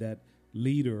or that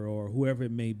leader or whoever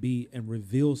it may be and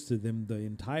reveals to them the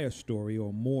entire story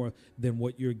or more than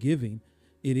what you're giving.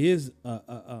 It is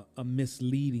a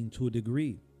misleading to a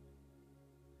degree.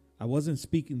 I wasn't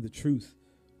speaking the truth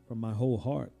from my whole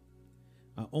heart.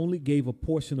 I only gave a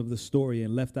portion of the story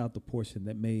and left out the portion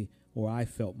that may, or I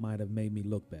felt might have made me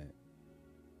look bad.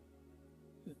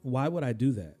 Why would I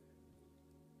do that?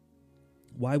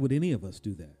 Why would any of us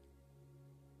do that?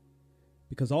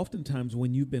 Because oftentimes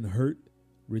when you've been hurt,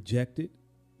 rejected,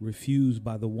 refused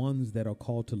by the ones that are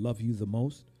called to love you the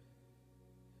most,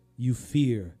 you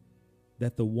fear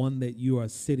that the one that you are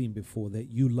sitting before, that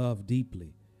you love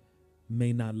deeply,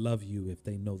 may not love you if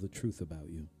they know the truth about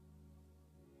you.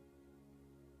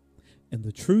 And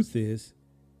the truth is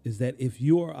that if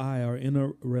you or I are in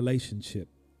a relationship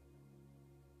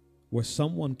where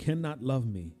someone cannot love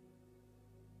me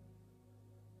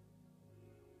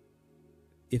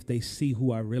if they see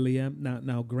who I really am.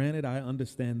 Now, granted, I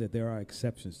understand that there are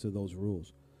exceptions to those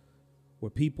rules, where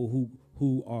people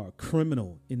who are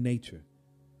criminal in nature,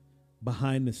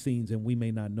 behind the scenes, and we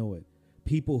may not know it,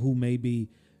 people who may be,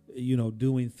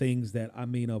 doing things that,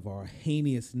 of our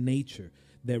heinous nature,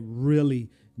 that really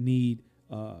need,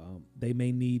 they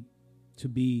may need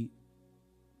to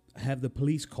have the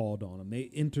police called on them,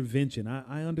 intervention.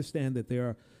 I understand that there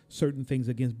are certain things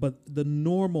against, but the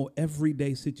normal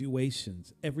everyday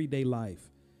situations, everyday life,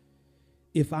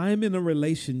 if I'm in a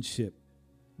relationship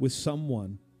with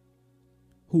someone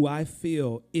who I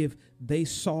feel, if they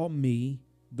saw me,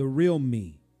 the real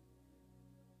me,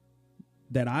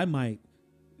 that I might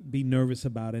be nervous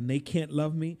about, and they can't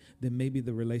love me, then maybe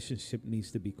the relationship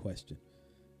needs to be questioned.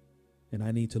 And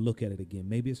I need to look at it again.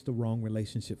 Maybe it's the wrong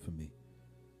relationship for me.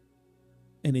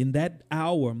 And in that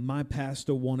hour, my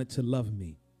pastor wanted to love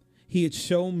me. He had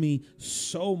shown me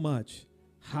so much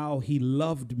how he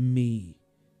loved me.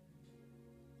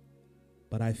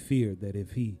 But I feared that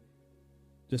if he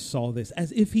just saw this,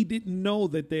 as if he didn't know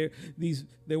that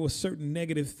there were certain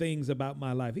negative things about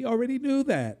my life. He already knew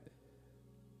that.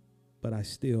 But I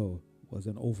still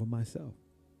wasn't over myself.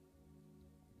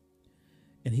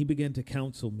 And he began to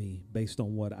counsel me based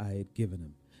on what I had given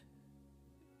him.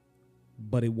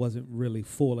 But it wasn't really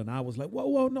full. And I was like,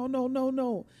 whoa,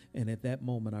 no. And at that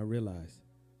moment, I realized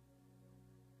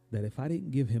that if I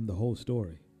didn't give him the whole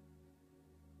story,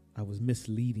 I was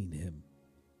misleading him.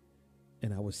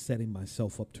 And I was setting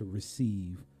myself up to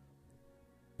receive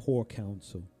poor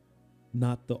counsel,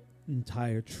 not the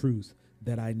entire truth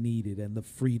that I needed and the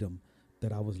freedom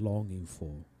that I was longing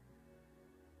for.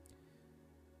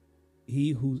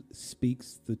 He who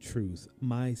speaks the truth,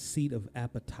 my seat of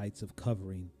appetites of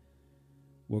covering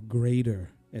were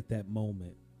greater at that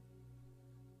moment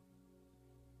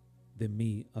than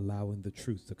me allowing the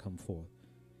truth to come forth.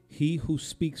 He who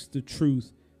speaks the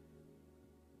truth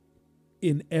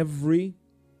in every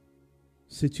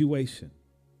situation,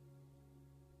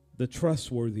 the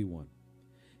trustworthy one.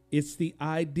 It's the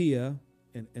idea,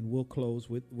 and we'll close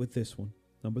with this one,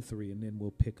 number 3, and then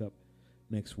we'll pick up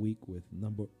next week with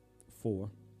number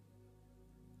 4.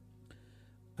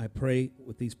 I pray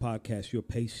with these podcasts you're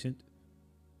patient.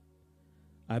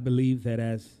 I believe that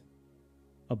as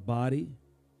a body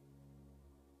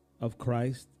of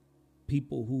Christ,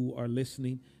 people who are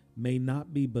listening may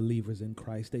not be believers in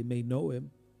Christ. They may know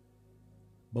him,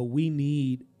 but we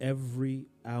need every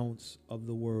ounce of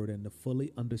the word and to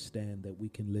fully understand that we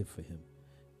can live for him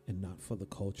and not for the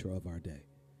culture of our day.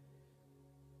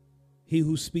 He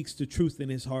who speaks the truth in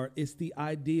his heart, it's the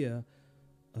idea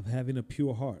of having a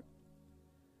pure heart,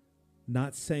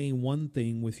 not saying one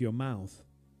thing with your mouth,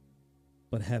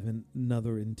 but having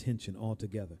another intention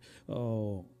altogether.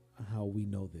 Oh, how we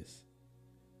know this.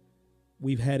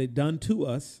 We've had it done to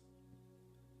us,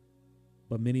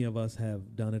 but many of us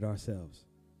have done it ourselves.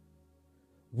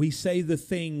 We say the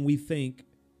thing we think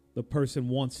the person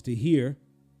wants to hear,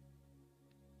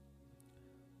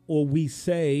 or we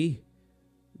say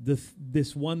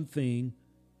this one thing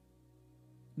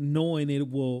knowing it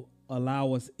will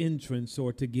allow us entrance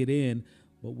or to get in,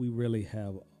 but we really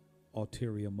have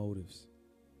ulterior motives.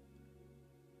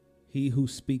 He who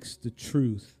speaks the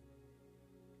truth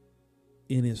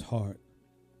in his heart.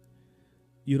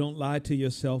 You don't lie to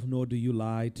yourself, nor do you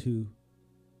lie to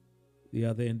the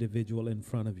other individual in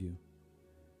front of you.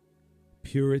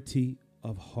 Purity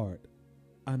of heart.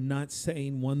 I'm not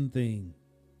saying one thing,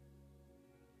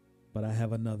 but I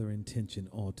have another intention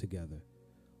altogether.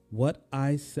 What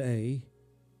I say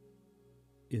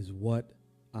is what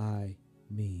I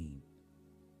mean.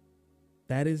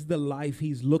 That is the life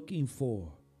he's looking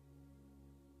for.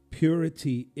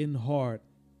 Purity in heart.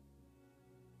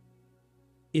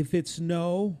 If it's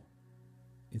no,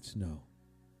 it's no.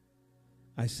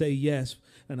 I say yes,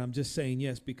 and I'm just saying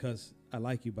yes because I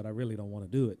like you, but I really don't want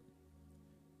to do it.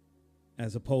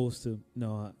 As opposed to,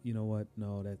 no, you know what?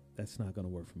 No, that's not going to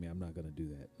work for me. I'm not going to do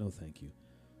that. No, thank you.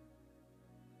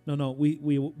 No,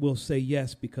 we will say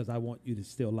yes because I want you to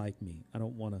still like me. I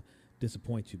don't want to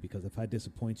disappoint you, because if I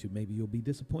disappoint you, maybe you'll be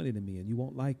disappointed in me and you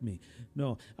won't like me.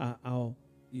 No,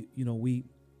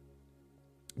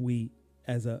 we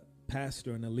as a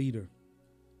pastor and a leader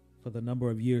for the number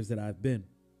of years that I've been,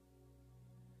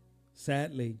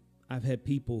 sadly, I've had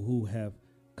people who have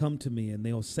come to me and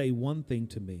they'll say one thing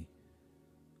to me,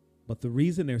 but the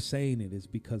reason they're saying it is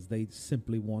because they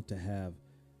simply want to have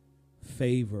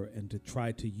favor and to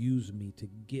try to use me to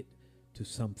get to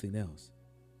something else.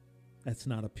 That's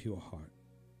not a pure heart.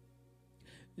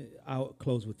 I'll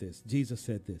close with this. Jesus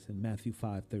said this in Matthew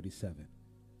 5:37.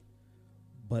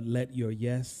 But let your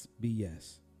yes be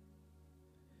yes,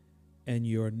 and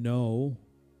your no,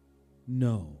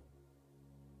 no.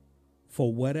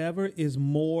 For whatever is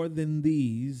more than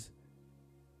these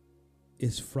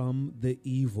is from the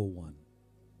evil one.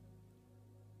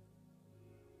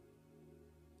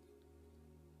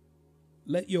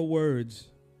 Let your words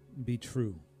be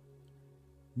true.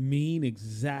 Mean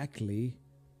exactly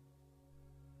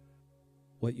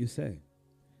what you say.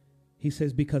 He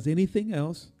says, because anything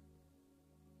else,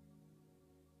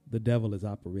 the devil is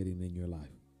operating in your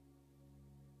life.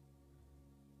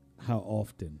 How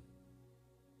often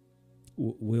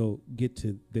we'll get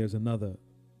to, there's another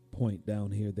point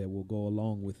down here that will go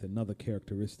along with another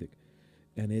characteristic,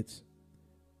 and it's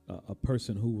a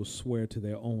person who will swear to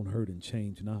their own hurt and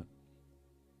change not.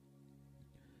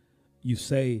 You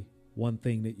say one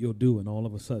thing that you'll do, and all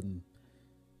of a sudden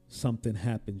something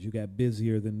happens. You got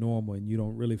busier than normal and you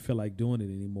don't really feel like doing it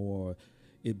anymore, or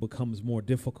it becomes more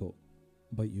difficult,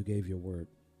 but you gave your word.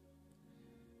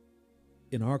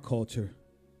 In our culture,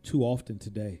 too often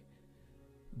today,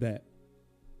 that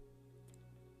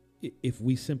if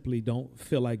we simply don't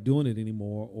feel like doing it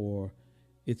anymore, or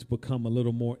it's become a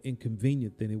little more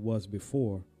inconvenient than it was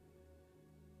before,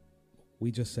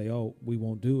 we just say, oh, we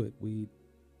won't do it.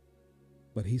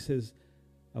 But he says,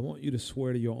 I want you to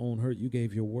swear to your own hurt. You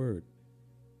gave your word.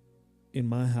 In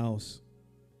my house,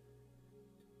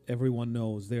 everyone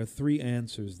knows there are 3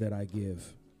 answers that I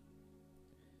give.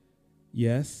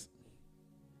 Yes,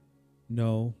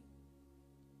 no,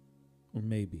 or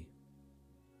maybe,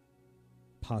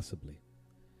 possibly.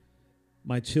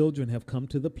 My children have come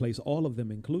to the place, all of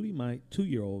them, including my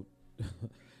 2-year-old,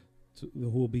 who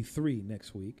will be 3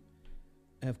 next week,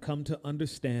 have come to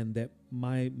understand that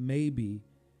my maybe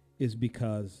is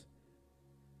because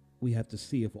we have to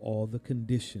see if all the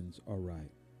conditions are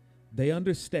right. They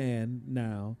understand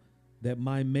now that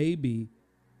my maybe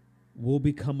will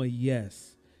become a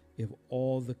yes if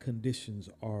all the conditions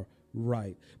are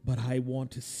right. But I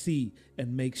want to see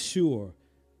and make sure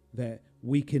that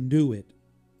we can do it,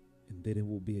 and then it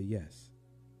will be a yes.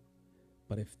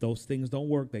 But if those things don't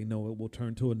work, they know it will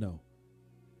turn to a no.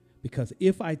 Because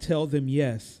if I tell them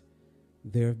yes,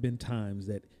 there have been times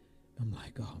that I'm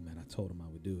like, oh man, I told them I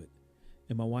would do it.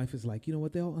 And my wife is like, you know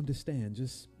what, they'll understand,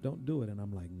 just don't do it. And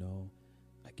I'm like, no,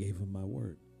 I gave them my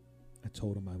word. I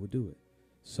told them I would do it.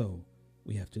 So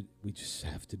we just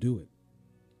have to do it.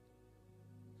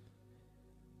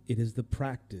 It is the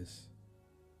practice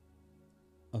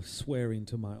of swearing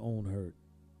to my own hurt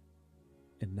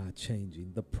and not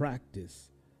changing. The practice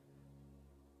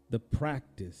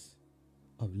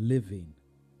of living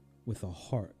with a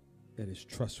heart that is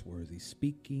trustworthy,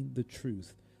 speaking the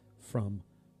truth from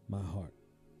my heart.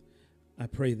 I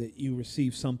pray that you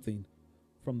receive something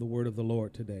from the word of the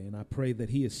Lord today, and I pray that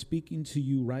he is speaking to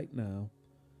you right now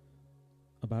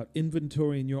about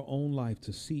inventorying your own life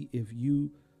to see if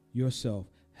you yourself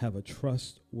have a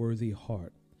trustworthy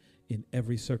heart in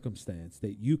every circumstance,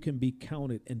 that you can be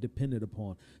counted and depended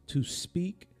upon to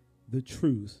speak the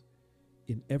truth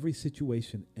in every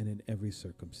situation and in every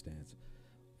circumstance.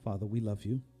 Father, we love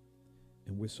you,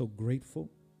 and we're so grateful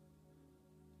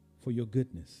for your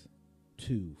goodness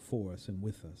for us and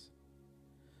with us.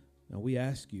 Now we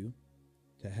ask you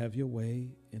to have your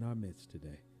way in our midst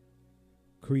today.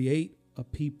 Create a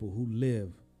people who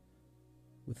live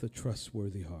with a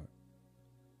trustworthy heart.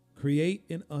 Create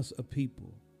in us a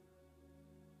people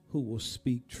who will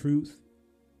speak truth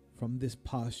from this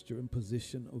posture and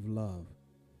position of love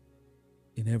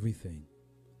in everything,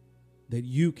 that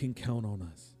you can count on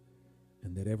us,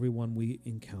 and that everyone we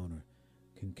encounter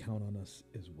can count on us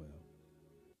as well.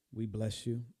 We bless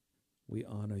you. We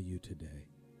honor you today.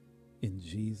 In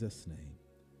Jesus' name,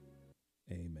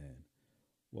 amen.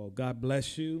 Well, God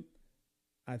bless you.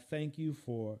 I thank you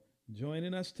for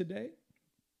joining us today.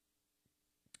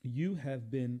 You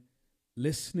have been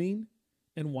listening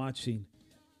and watching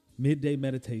Midday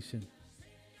Meditation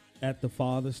at the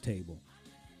Father's Table,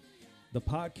 the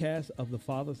podcast of the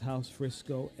Father's House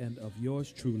Frisco and of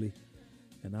yours truly,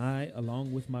 And I,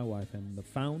 along with my wife, am the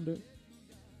founder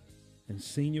and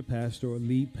senior pastor or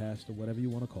lead pastor, whatever you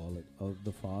want to call it, of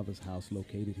the Father's house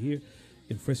located here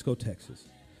in Frisco, Texas.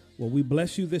 Well, we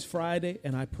bless you this Friday,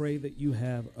 and I pray that you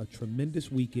have a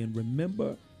tremendous weekend.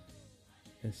 Remember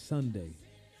that Sunday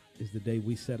is the day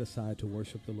we set aside to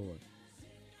worship the Lord.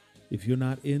 If you're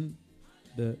not in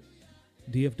the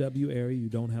DFW area, you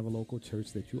don't have a local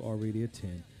church that you already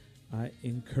attend, I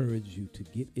encourage you to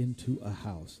get into a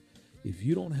house. If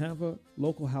you don't have a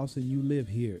local house and you live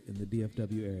here in the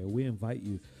DFW area, we invite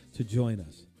you to join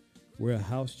us. We're a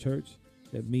house church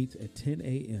that meets at 10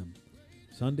 a.m.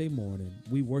 Sunday morning.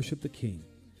 We worship the King.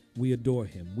 We adore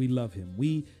him. We love him.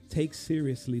 We take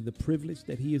seriously the privilege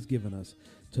that he has given us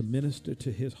to minister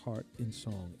to his heart in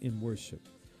song, in worship.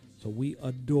 So we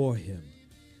adore him,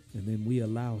 and then we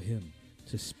allow him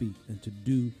to speak and to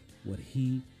do what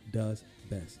he does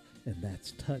best, and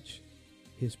that's touch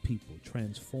his people,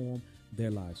 transform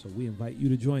their lives. So we invite you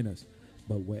to join us.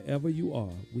 But wherever you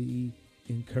are, we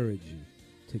encourage you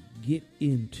to get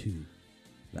into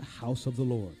the house of the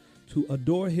Lord, to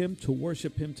adore him, to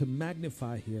worship him, to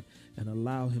magnify him, and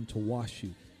allow him to wash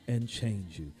you and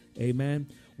change you. Amen.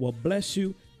 Well, bless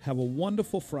you. Have a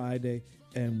wonderful Friday,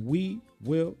 and we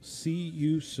will see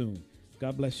you soon.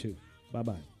 God bless you.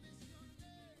 Bye-bye.